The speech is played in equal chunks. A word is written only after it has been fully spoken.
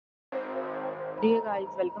Dear guys,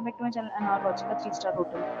 welcome back to my channel and are watching a 3-star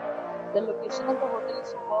hotel. The location of the hotel is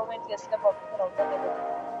superb and guests love walking around the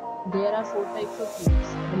neighborhood. There are 4 types of rooms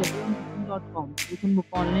available on booking.com. You can book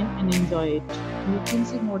online and enjoy it. You can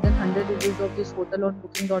see more than 100 reviews of this hotel on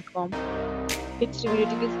booking.com. Its review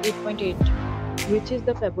rating is 8.8, which is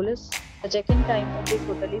the fabulous. The check-in time of this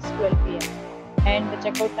hotel is 12 p.m. and the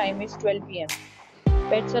checkout time is 12 p.m.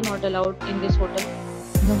 Pets are not allowed in this hotel.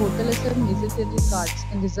 The hotel accepts necessary cards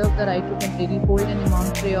and reserves the right to temporarily hold an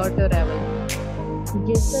amount prior to arrival.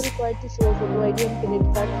 Guests are required to show a photo ID and credit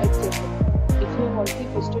card at check-in. If you have already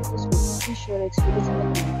visited this hotel, please share your experience in the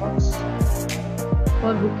comment box.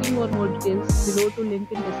 For booking or more details, below to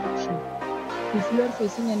link in description. If you are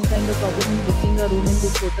facing any kind of problem in booking a room in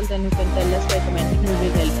this hotel, then you can tell us by commenting. We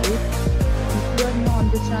will help you. If you are new on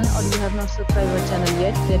this channel or you have not subscribed our channel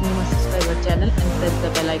yet, then you must subscribe our channel and press the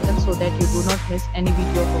bell icon so that you do not miss any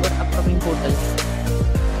video of our upcoming hotel.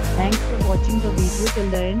 Thanks for watching the video till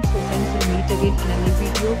the end. So friends, will meet again in a new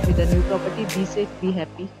video with a new property. Be safe, be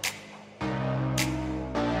happy.